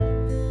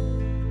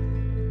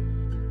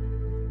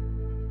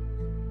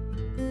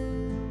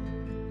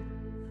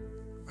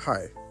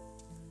Hi,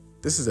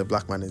 this is A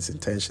Black Man and His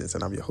Intentions,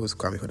 and I'm your host,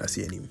 Kwame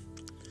Hodasianim.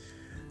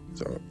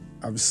 So,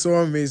 I'm so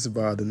amazed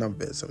about the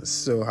numbers. I'm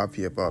so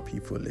happy about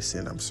people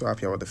listening. I'm so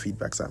happy about the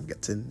feedbacks I'm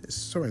getting. It's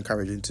so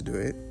encouraging to do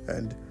it.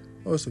 And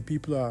also,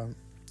 people are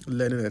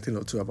learning a thing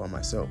or two about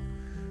myself.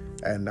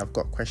 And I've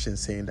got questions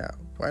saying that,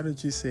 why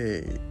don't you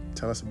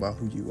tell us about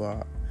who you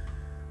are?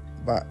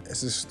 But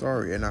it's a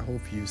story, and I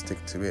hope you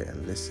stick to it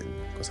and listen,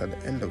 because at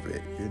the end of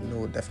it, you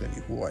know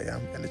definitely who I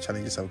am and the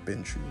challenges I've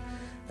been through.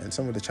 And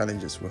some of the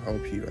challenges will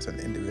help you as an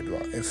individual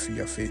if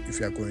you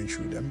are going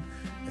through them,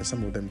 and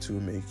some of them too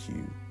will make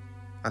you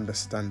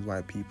understand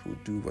why people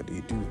do what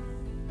they do,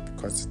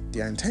 because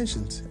their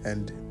intentions,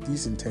 and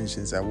these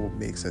intentions are what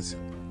makes us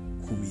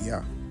who we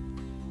are.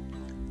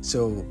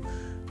 So,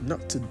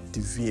 not to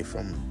deviate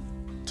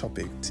from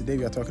topic, today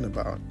we are talking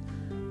about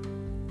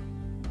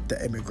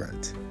the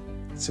immigrant.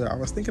 So I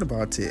was thinking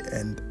about it,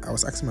 and I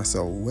was asking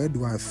myself, where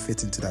do I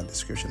fit into that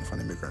description of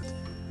an immigrant?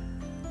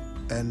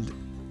 And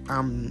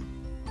I'm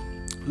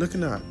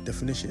looking at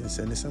definitions,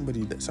 and it's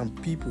some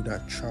people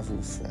that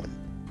travel from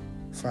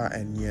far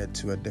and near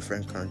to a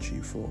different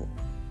country for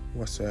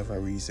whatsoever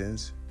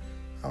reasons,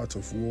 out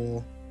of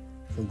war,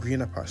 for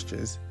greener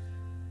pastures,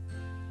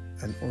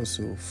 and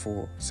also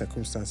for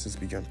circumstances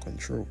beyond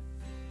control.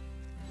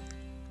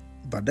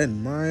 But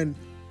then my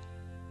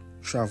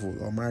travel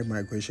or my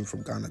migration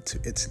from Ghana to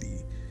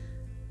Italy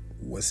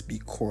was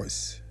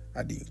because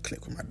I didn't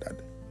click with my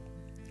dad.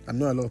 I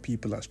know a lot of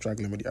people are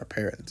struggling with their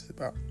parents,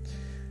 but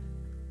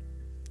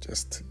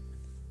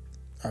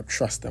I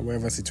trust that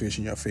whatever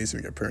situation you're facing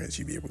with your parents,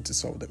 you'll be able to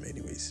solve them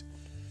anyways.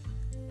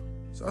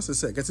 So as I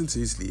said, getting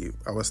to Italy,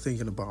 I was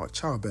thinking about,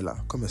 ciao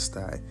Bella, come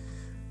stai,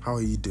 how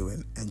are you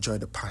doing? Enjoy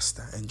the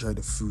pasta, enjoy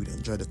the food,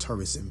 enjoy the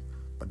tourism.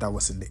 But that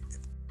wasn't it.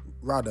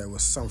 Rather, it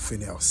was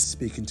something else.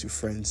 Speaking to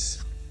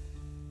friends,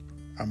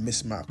 I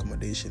missed my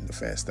accommodation the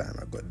first time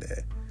I got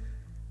there,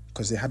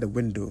 because they had a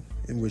window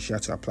in which you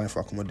had to apply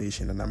for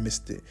accommodation, and I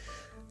missed it.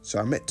 So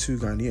I met two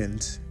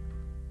Ghanaians,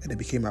 and they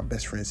became my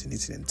best friends in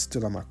Italy, and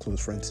still are my close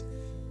friends.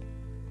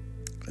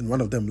 And one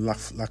of them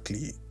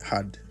luckily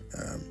had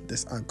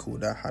this uncle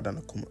that had an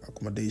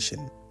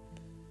accommodation,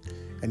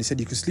 and he said,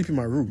 you could sleep in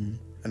my room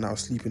and I'll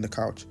sleep in the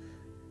couch,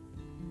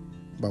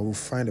 but we'll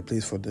find a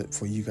place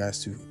for you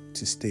guys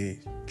to stay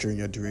during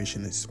your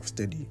duration of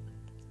study.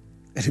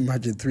 And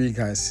imagine 3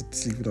 guys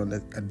sleeping on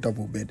a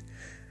double bed.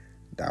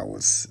 That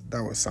was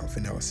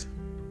something else.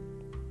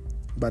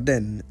 But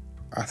then,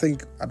 I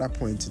think at that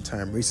point in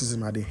time,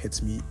 racism hadn't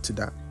hit me to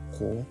that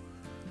core.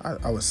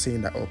 I was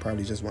saying that,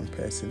 probably just one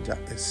person that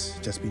is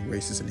just being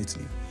racist in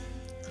Italy.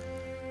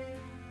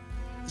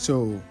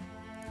 So,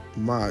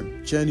 my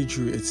journey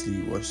through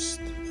Italy was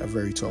a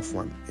very tough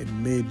one. It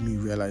made me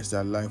realize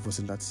that life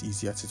wasn't that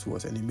easy as it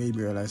was, and it made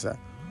me realize that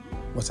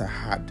what I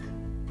had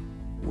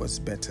was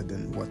better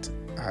than what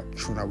I had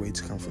thrown away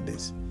to come for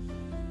this.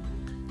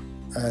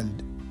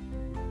 And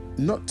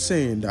not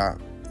saying that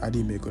I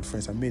didn't make good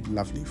friends. I made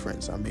lovely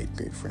friends. I made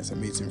great friends.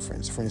 Amazing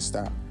friends. Friends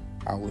that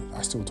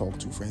I still talk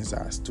to. Friends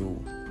that I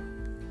still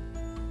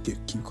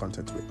keep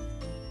contact with.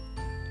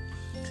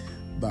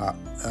 But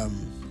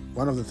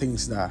one of the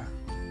things that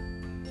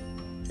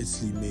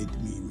Italy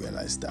made me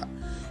realize, that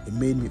it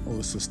made me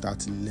also start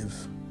to live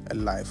a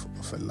life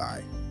of a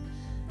lie.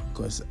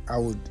 Because I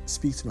would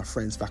speak to my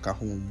friends back at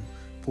home,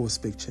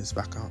 post pictures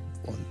back out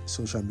on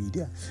social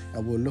media,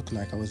 and would look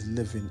like I was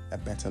living a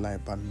better life,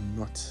 but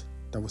not.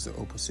 That was the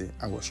opposite.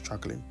 I was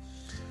struggling.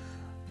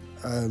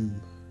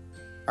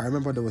 I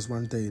remember there was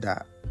one day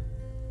that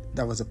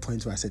was a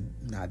point where I said,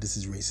 nah, this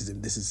is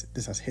racism.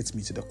 This has hit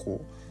me to the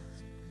core.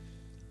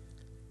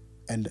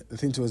 And the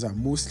thing was that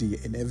mostly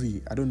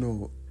I don't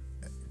know,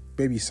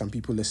 maybe some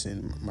people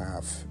listening might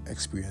have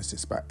experienced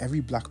this, but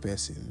every black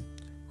person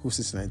who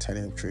sits in an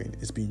Italian train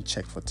is being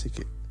checked for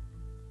ticket.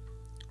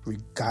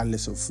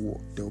 Regardless of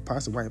what, they will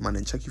pass a white man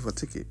and check you for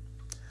ticket.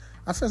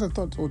 At first I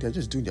thought, they're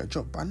just doing their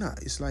job, but nah,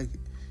 it's like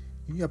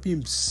you are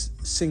being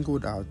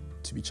singled out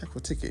to be checked for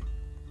ticket.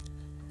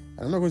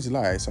 And I'm not going to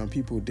lie, some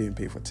people didn't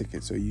pay for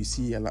tickets, so you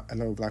see a lot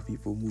of black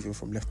people moving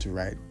from left to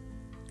right,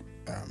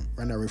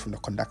 run away from the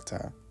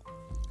conductor,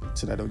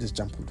 so that they'll just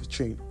jump on the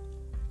train.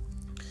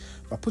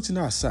 But putting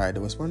that aside,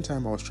 there was one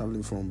time I was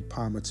traveling from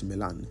Parma to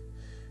Milan,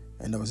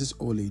 and there was this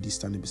old lady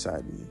standing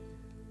beside me.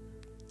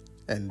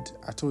 And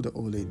I told the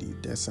old lady,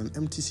 there's an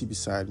empty seat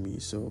beside me,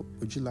 so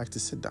would you like to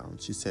sit down?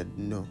 She said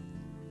no.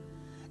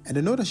 And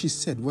the no that she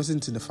said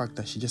wasn't in the fact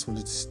that she just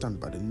wanted to stand,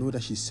 but the no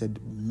that she said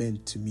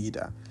meant to me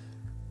that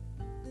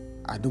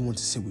I don't want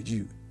to sit with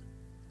you.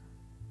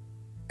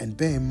 And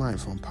bear in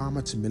mind, from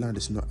Parma to Milan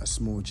is not a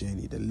small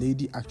journey. The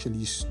lady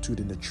actually stood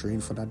in the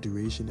train for that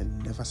duration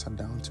and never sat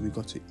down until we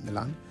got to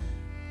Milan.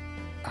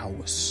 I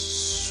was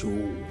so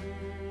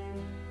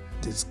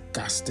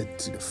disgusted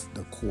to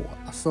the core.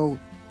 I felt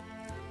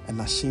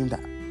ashamed that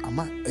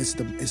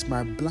is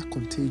my black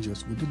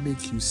contagious? Would it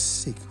make you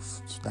sick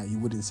so that you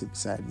wouldn't sit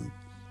beside me?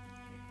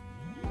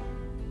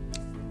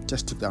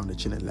 Just took down the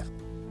chin and left.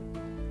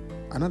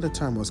 Another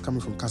time I was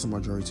coming from Casa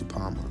Maggiore to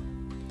Parma,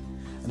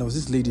 and there was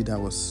this lady that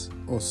was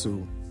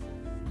also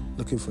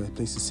looking for a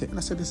place to sit. And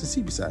I said, there's a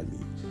seat beside me.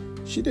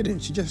 She didn't.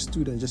 She just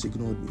stood and just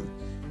ignored me.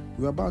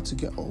 We were about to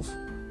get off,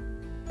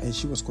 and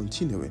she was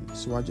continuing.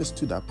 So I just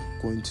stood up,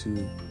 going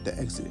to the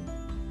exit.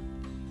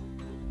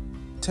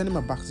 Turning my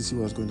back to see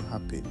what was going to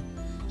happen,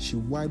 she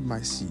wiped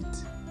my seat,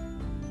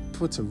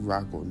 put a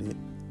rag on it,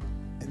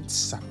 and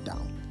sat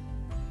down.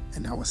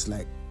 And I was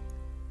like,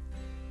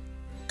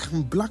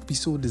 can black be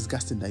so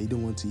disgusting that you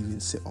don't want to even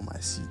sit on my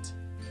seat?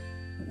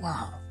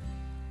 Wow.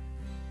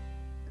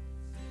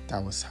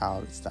 That was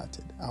how it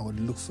started. I would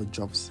look for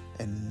jobs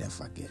and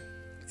never get.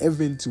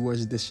 Even to wash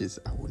dishes,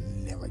 I would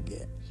never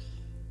get.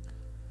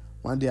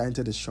 One day I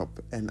entered the shop,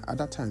 and at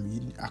that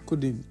time, I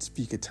couldn't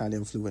speak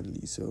Italian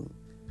fluently, so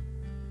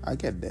I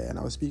get there and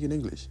I was speaking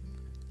English.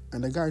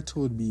 And the guy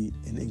told me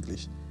in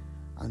English,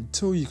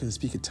 until you can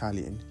speak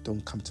Italian,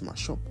 don't come to my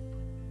shop.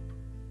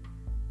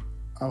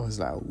 I was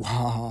like,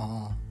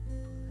 wow.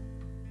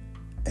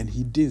 And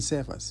he didn't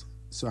serve us.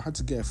 So I had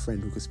to get a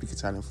friend who could speak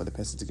Italian for the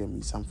person to get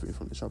me something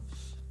from the shop.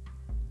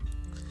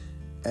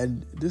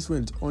 And this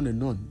went on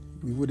and on.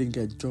 We wouldn't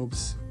get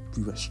jobs.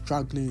 We were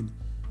struggling.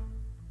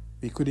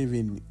 We couldn't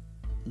even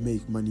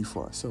make money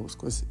for ourselves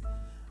because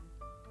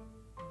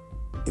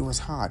it was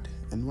hard.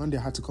 And one day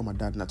I had to call my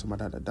dad, and I told my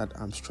dad, Dad,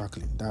 I'm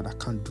struggling. Dad, I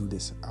can't do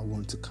this. I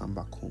want to come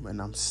back home,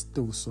 and I'm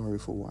still sorry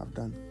for what I've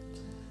done.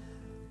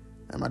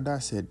 And my dad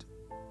said,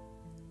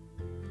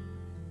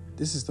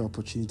 this is the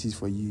opportunity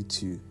for you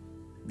to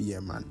be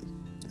a man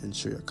and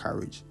show your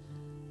courage.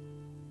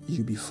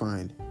 You'll be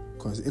fine.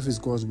 Because if it's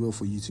God's will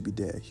for you to be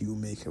there, He will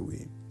make a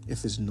way.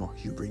 If it's not,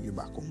 He'll bring you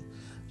back home.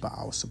 But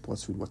I'll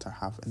support you with what I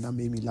have. And that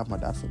made me love my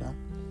dad for that.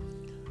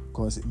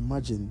 Because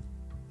imagine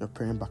your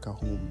parent back at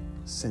home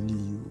sending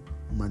you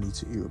money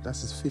to Europe.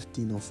 That's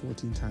 15 or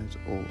 14 times.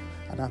 Or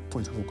at that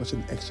point, I've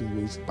forgotten the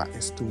exchange rate, but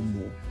it's still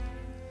more.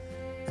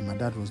 And my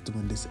dad was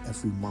doing this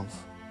every month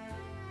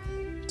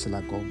till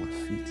I got on my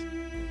feet.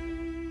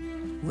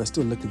 We were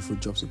still looking for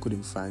jobs. We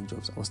couldn't find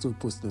jobs. I was still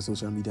posting on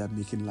social media,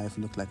 making life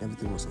look like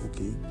everything was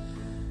okay.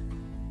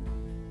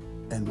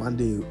 And one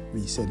day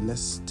we said,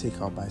 let's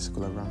take our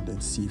bicycle around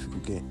and see if we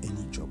could get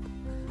any job.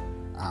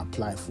 I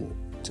applied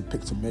to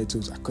pick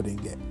tomatoes. I couldn't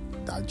get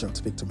that job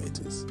to pick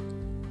tomatoes.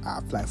 I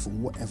applied for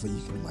whatever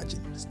you can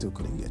imagine. Still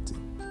couldn't get it.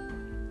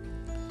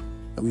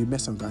 And we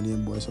met some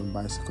Ghanaian boys on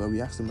bicycle.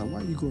 We asked them, like, why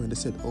are you going? They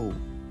said, oh,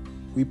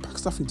 we pack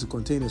stuff into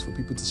containers for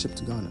people to ship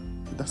to Ghana.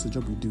 That's the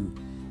job we do.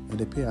 And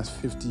they pay us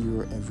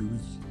 €50 every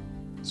week.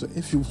 So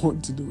if you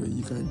want to do it,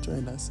 you can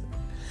join us.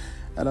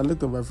 And I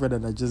looked at my friend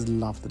and I just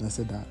laughed and I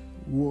said that,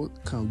 what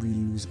can we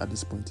lose at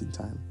this point in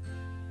time?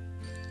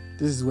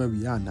 This is where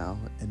we are now,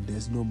 and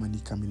there's no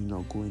money coming in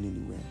or going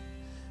anywhere.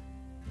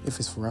 If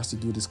it's for us to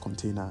do this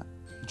container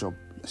job,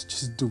 let's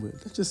just do it.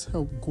 Let's just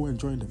help go and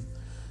join them.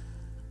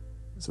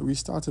 So we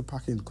started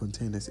packing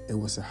containers. It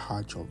was a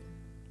hard job.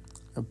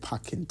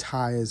 Packing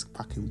tires,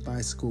 packing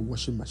bicycle,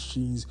 washing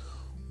machines,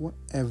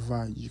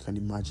 whatever you can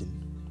imagine.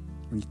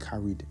 We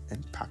carried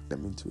and packed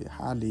them into a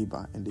hard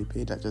labor, and they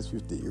paid us just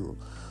 €50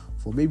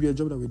 for maybe a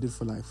job that we did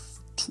for like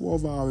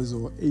 12 hours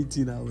or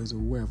 18 hours or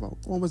whatever.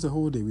 Almost the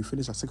whole day. We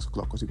finished at 6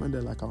 o'clock because we went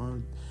there like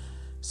around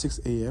 6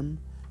 a.m.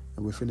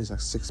 and we finished at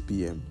 6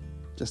 p.m.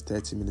 Just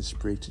 30 minutes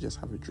break to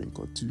just have a drink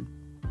or two.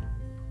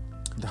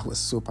 That was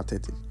so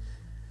pathetic.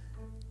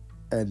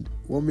 And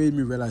what made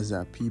me realize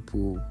that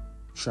people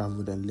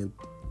traveled and lived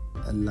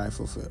a life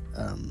of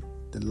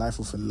the life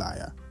of a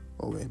liar,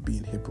 or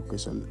being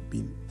hypocrites or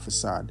being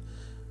facade,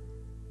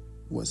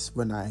 was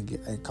when I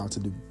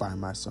encountered it by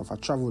myself. I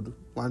traveled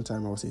one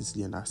time. I was in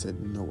Italy and I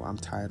said, no, I'm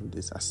tired of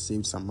this. I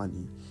saved some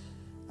money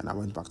and I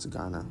went back to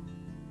Ghana.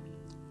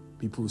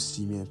 People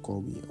see me and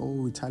call me,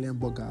 oh, Italian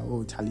burger,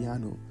 oh,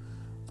 Italiano.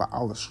 But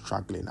I was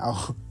struggling.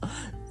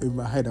 In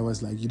my head, I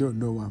was like, you don't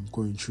know what I'm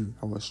going through.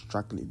 I was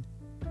struggling.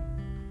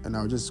 And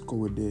I'll just go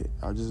with it.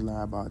 I'll just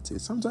lie about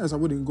it. Sometimes I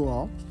wouldn't go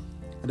out.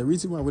 And the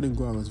reason why I wouldn't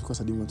go out was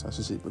because I didn't want to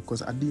associate,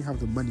 because I didn't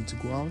have the money to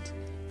go out.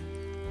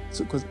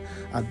 So, because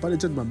I'd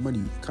budgeted my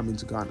money coming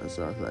to Ghana,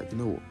 so I was like, you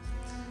know what,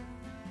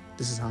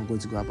 this is how I'm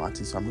going to go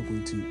about it, so I'm not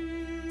going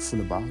to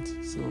fool about.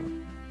 So,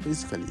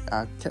 basically,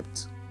 I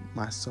kept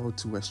myself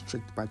to a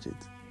strict budget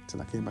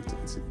till I came back to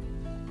Italy.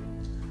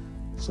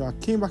 So, I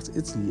came back to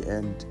Italy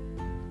and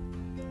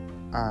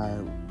I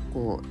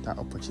got that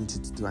opportunity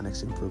to do an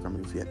exchange program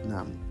in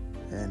Vietnam,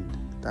 and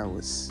that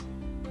was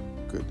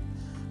good.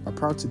 But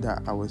prior to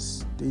that, I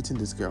was dating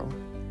this girl,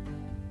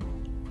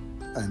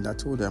 and I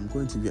told her I'm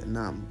going to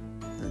Vietnam.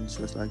 And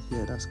she was like,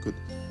 yeah, that's good.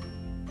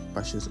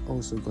 But she's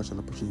also got an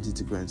opportunity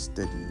to go and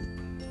study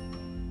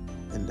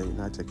in the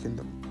United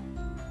Kingdom.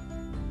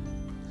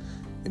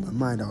 In my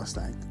mind, I was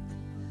like,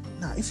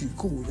 nah, if you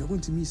go, you're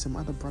going to meet some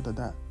other brother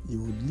that you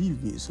would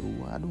leave me, so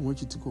I don't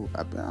want you to go.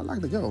 I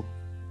like the girl.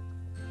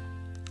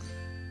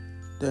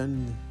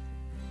 Then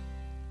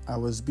I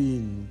was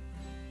being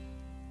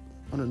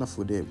on and off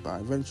with it, but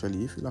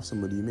eventually, if you love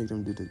somebody, you make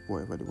them do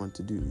whatever they want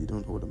to do. You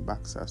don't hold them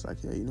back. So I was like,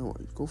 yeah, you know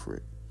what, go for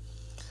it.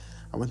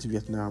 I went to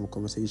Vietnam.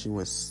 Conversation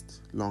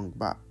was long,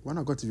 but when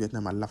I got to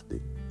Vietnam, I loved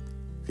it.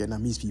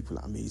 Vietnamese people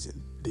are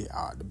amazing. They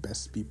are the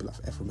best people I've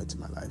ever met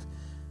in my life.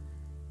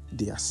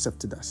 they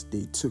accepted us.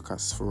 They took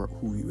us for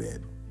who we were.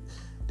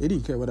 They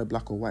didn't care whether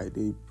black or white.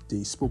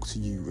 They spoke to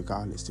you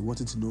regardless. They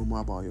wanted to know more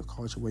about your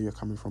culture, where you're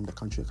coming from, the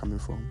country you're coming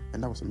from.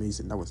 And that was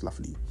amazing. That was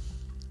lovely.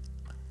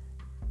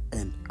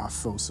 And I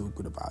felt so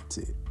good about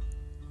it.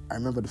 I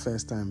remember the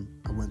first time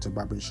I went to a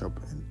barbering shop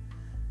and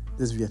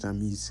this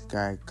Vietnamese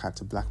guy cut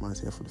a black man's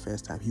hair for the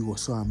first time. He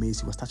was so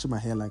amazed. He was touching my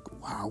hair like,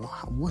 wow,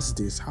 what's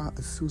this? How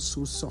it feels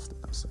so soft.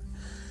 And I was like,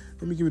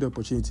 let me give you the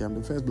opportunity. I'm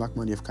the first black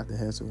man you've cut the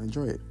hair, so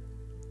enjoy it.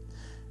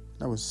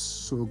 That was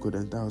so good,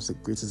 and that was the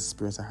greatest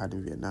experience I had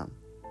in Vietnam.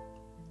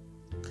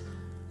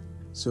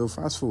 So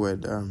fast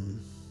forward,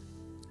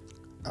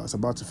 I was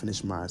about to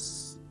finish my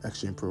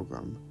exchange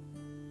program,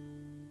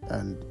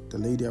 and the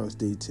lady I was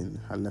dating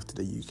had left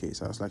the UK.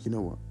 So I was like, you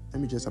know what?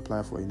 Let me just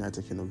apply for a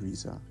United Kingdom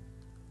visa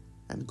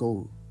and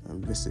go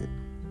and visit.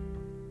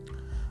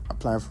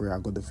 Apply for it. I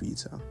got the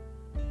visa.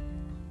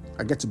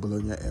 I get to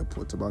Bologna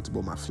airport, about to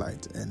board my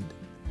flight, and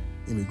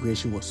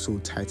immigration was so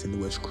tight and they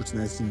were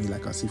scrutinizing me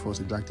like as if I was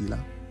a drug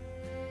dealer.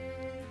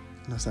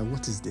 And I was like,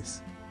 what is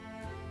this?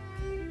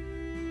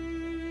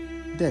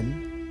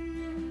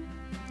 Then,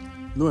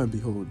 lo and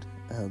behold,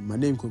 my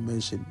name got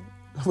mentioned.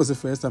 That was the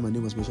first time my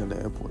name was mentioned at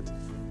the airport.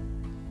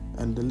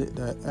 And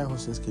the air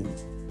hostess came,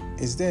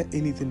 is there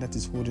anything that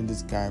is holding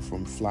this guy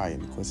from flying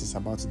because it's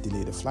about to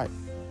delay the flight?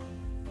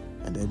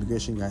 And the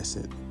immigration guy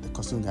said, the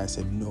custom guy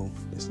said, no,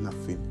 there's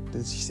nothing.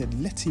 Then she said,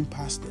 let him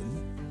pass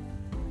then.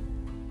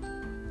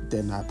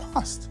 Then I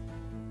passed.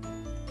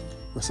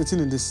 We're sitting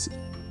in this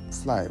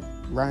flight,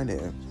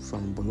 Ryanair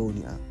from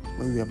Bologna.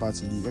 When we were about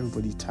to leave,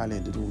 everybody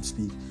Italian, they don't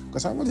speak.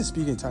 Because I wasn't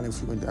speaking Italian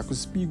fluently. I could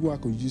speak what I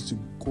could use to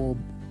go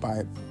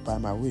by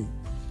my way.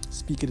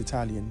 Speaking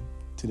Italian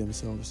to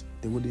themselves.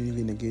 They wouldn't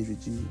even engage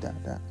with you,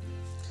 that.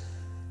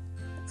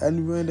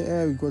 And we were in the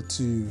air, we got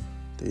to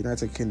the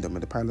United Kingdom,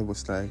 and the pilot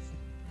was like,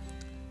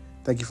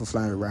 thank you for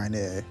flying with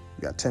Ryanair.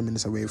 We are 10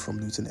 minutes away from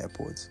Luton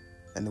Airport.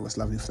 And it was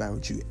lovely flying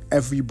with you.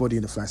 Everybody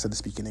in the flight started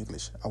speaking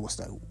English. I was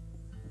like,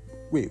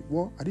 wait,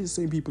 what? Are these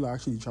the same people I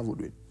actually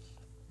traveled with?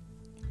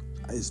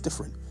 It's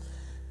different.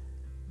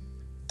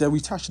 Then we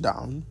touched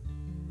down.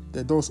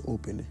 The doors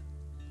open.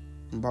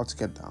 I'm about to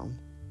get down.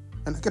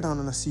 And I get down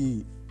and I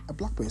see a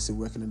black person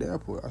working at the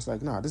airport. I was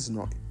like, nah, this is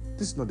not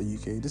the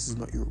UK. This is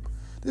not Europe.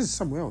 This is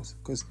somewhere else.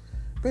 Because,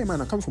 bear in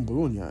mind, I come from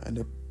Bologna, and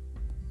the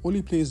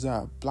only place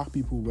that black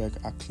people work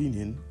are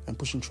cleaning and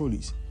pushing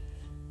trolleys.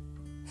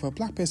 For a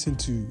black person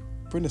to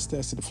bring the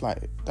stairs to the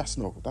flight, that's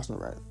not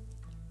right.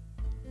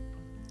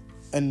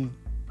 And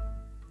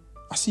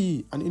I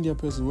see an Indian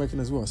person working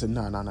as well. I said,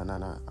 nah,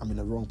 I'm in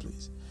the wrong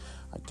place.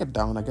 I get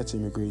down, I get to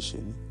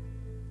immigration,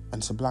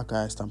 and it's a black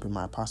guy stamping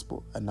my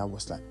passport. And I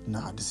was like,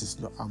 nah, this is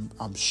not,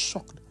 I'm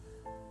shocked.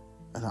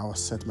 And I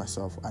was said to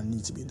myself, I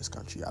need to be in this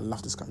country. I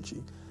love this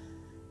country.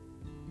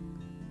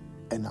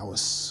 And I was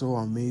so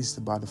amazed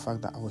about the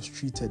fact that I was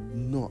treated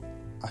not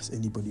as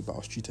anybody, but I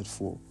was treated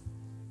for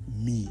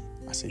me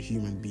as a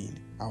human being.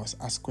 I was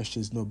asked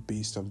questions not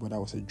based on whether I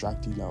was a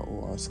drug dealer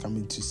or I was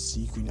coming to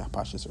see green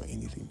Apaches or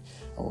anything.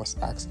 I was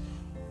asked,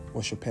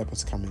 what's your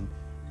purpose coming?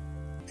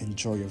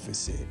 Enjoy your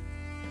visit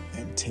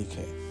and take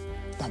care.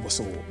 That was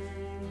all.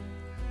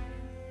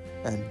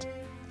 And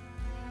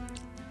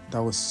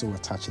that was so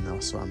touching. I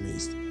was so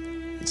amazed.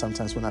 And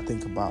sometimes when I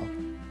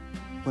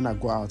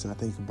go out and I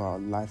think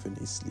about life in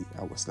Italy,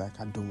 I was like,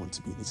 I don't want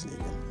to be in Italy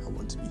again. I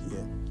want to be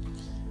here.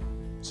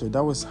 So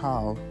that was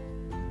how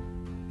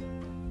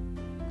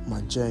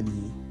my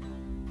journey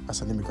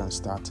as an immigrant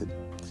started.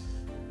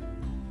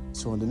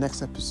 So on the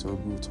next episode,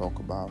 we'll talk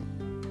about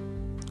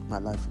my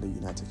life in the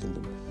United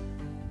Kingdom.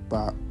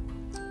 But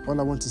all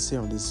I want to say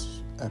on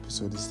this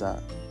episode is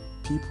that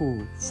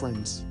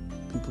friends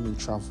in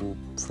travel,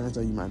 friends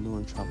that you might know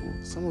in travel,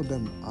 some of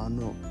them are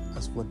not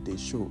as what they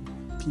show.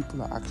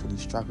 People are actually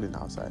struggling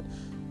outside.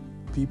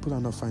 People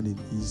are not finding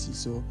it easy.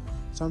 So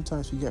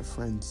sometimes we get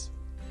friends,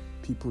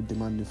 people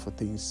demanding for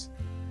things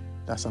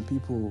that some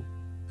people,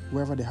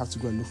 wherever they have to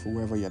go and look for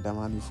wherever you're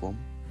demanding from,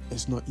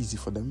 it's not easy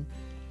for them.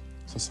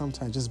 So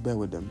sometimes just bear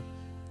with them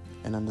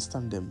and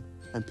understand them.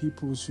 And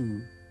people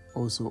who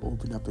also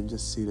open up and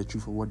just say the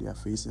truth of what they are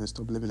facing and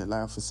stop living a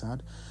lie of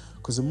facade.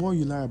 Because the more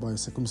you lie about your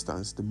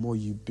circumstance, the more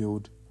you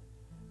build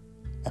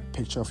a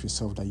picture of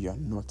yourself that you are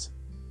not.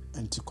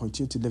 And to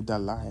continue to live that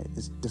lie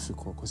is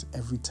difficult because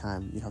every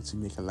time you have to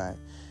make a lie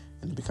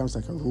and it becomes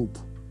like a rope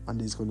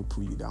and it's going to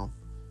pull you down.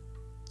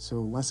 So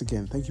once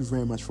again, thank you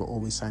very much for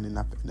always signing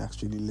up and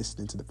actually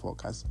listening to the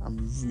podcast.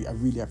 I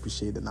really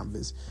appreciate the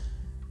numbers.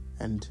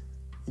 And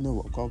you know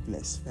what? God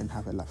bless and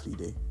have a lovely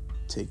day.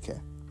 Take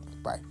care.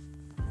 Bye.